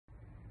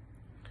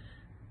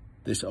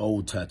This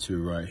old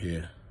tattoo right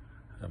here,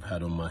 I've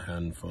had on my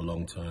hand for a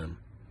long time.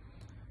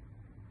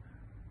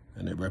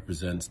 And it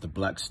represents the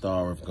Black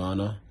Star of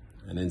Ghana.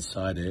 And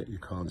inside it, you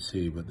can't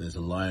see, but there's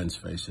a lion's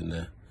face in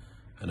there.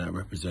 And that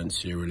represents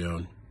Sierra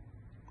Leone.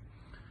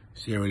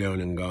 Sierra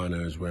Leone and Ghana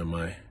is where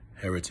my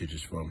heritage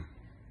is from.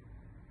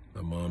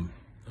 My mom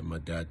and my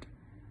dad.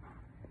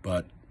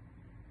 But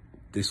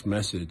this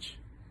message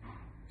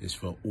is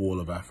for all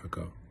of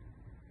Africa.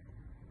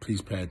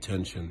 Please pay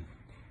attention,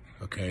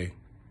 okay?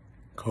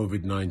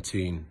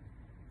 COVID-19,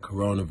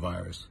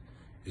 coronavirus,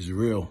 is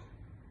real.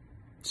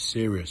 It's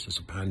serious. It's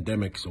a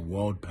pandemic. It's a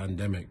world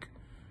pandemic.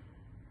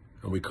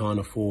 And we can't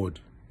afford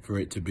for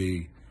it to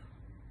be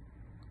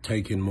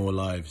taking more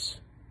lives.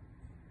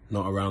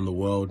 Not around the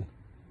world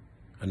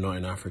and not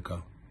in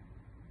Africa.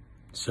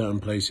 Certain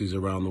places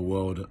around the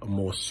world are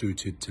more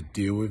suited to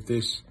deal with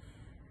this,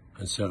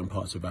 and certain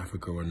parts of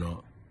Africa are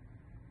not.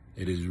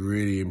 It is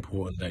really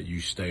important that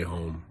you stay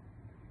home.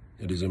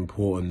 It is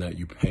important that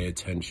you pay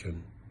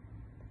attention.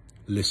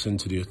 Listen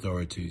to the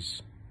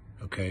authorities,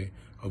 okay?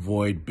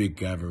 Avoid big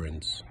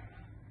gatherings,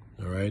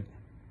 all right?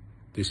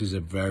 This is a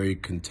very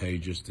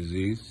contagious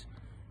disease,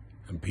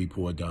 and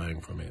people are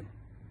dying from it.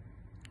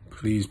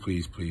 Please,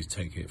 please, please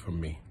take it from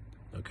me,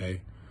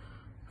 okay?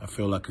 I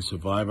feel like a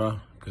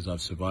survivor because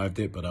I've survived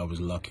it, but I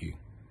was lucky,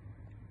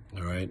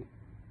 all right?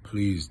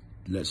 Please,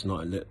 let's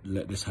not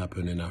let this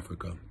happen in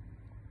Africa.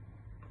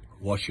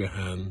 Wash your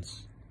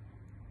hands,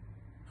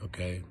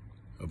 okay?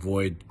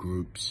 Avoid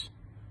groups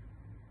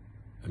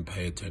and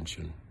pay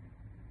attention.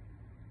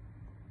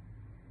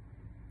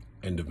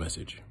 End of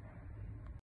message.